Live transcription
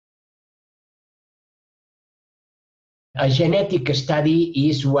a genetic study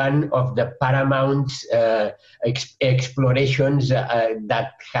is one of the paramount explorations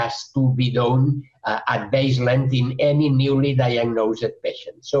that has to be done at baseline in any newly diagnosed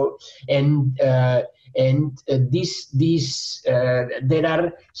patient. So, there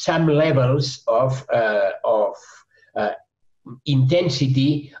are some levels of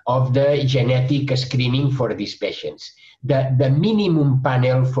intensity of the genetic screening for these patients. The minimum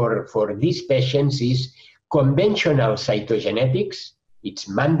panel for these patients is conventional cytogenetics. It's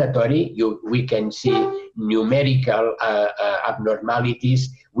mandatory. We can see numerical abnormalities.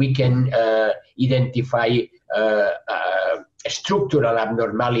 We can identify structural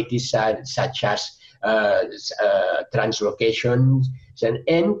abnormalities such as translocations,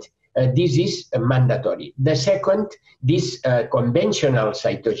 and this is mandatory. The second, this conventional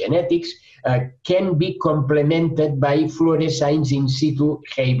cytogenetics can be complemented by fluorescence in situ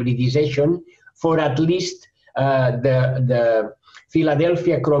hybridization for at least the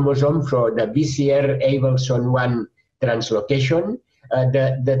Philadelphia chromosome for the BCR-Abelson1 translocation,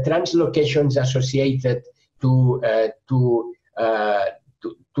 the translocations associated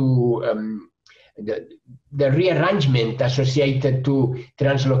the rearrangement associated to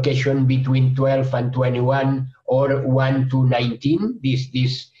translocation between 12 and 21 or 1 to 19.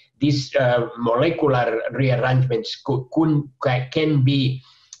 These molecular rearrangements can be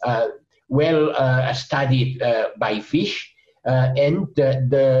well studied by FISH. In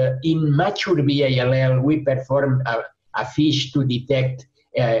mature B-ALL, we perform a FISH to detect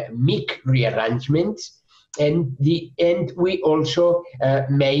MYC rearrangements. And we also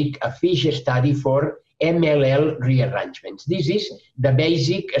make a FISH study for MLL rearrangements. This is the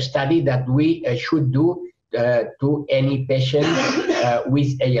basic study that we should do to any patient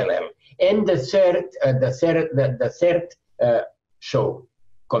with ALL. And the third, so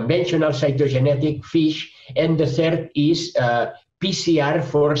conventional cytogenetic FISH, and the third is PCR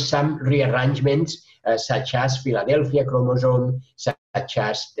for some rearrangements such as Philadelphia chromosome, such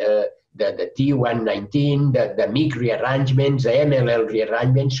as the T119, the MYC rearrangements, the MLL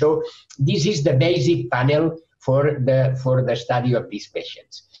rearrangements. So this is the basic panel for the study of these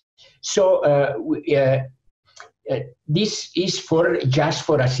patients. So this is just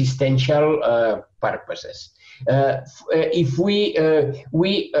for assistential purposes. If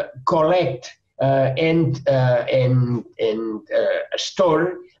we collect and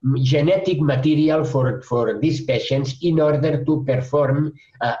store genetic material for these patients in order to perform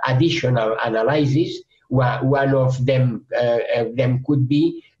additional analysis. One of them could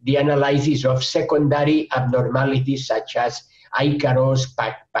be the analysis of secondary abnormalities such as Icaros,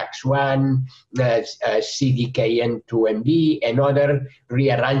 PAX1, CDKN2MB, and other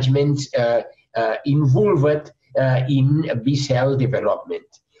rearrangements involved in B-cell development.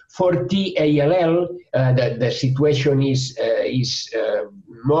 For T-ALL, the situation is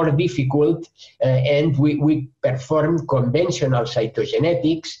more difficult, and we perform conventional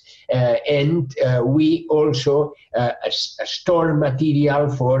cytogenetics, and we also store material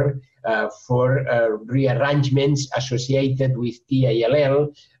for rearrangements associated with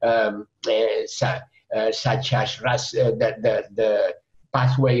T-ALL, such as the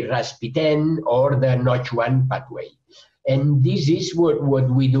pathway RAS-P10 or the Notch1 pathway. And this is what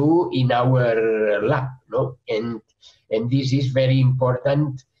we do in our lab, no? And this is very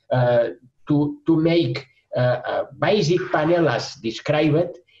important to make a basic panel as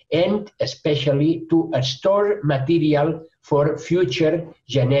described, and especially to store material for future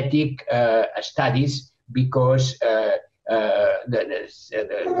genetic studies, because the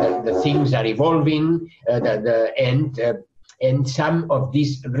things are evolving, and some of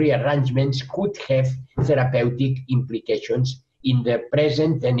these rearrangements could have therapeutic implications in the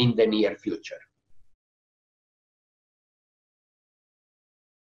present and in the near future.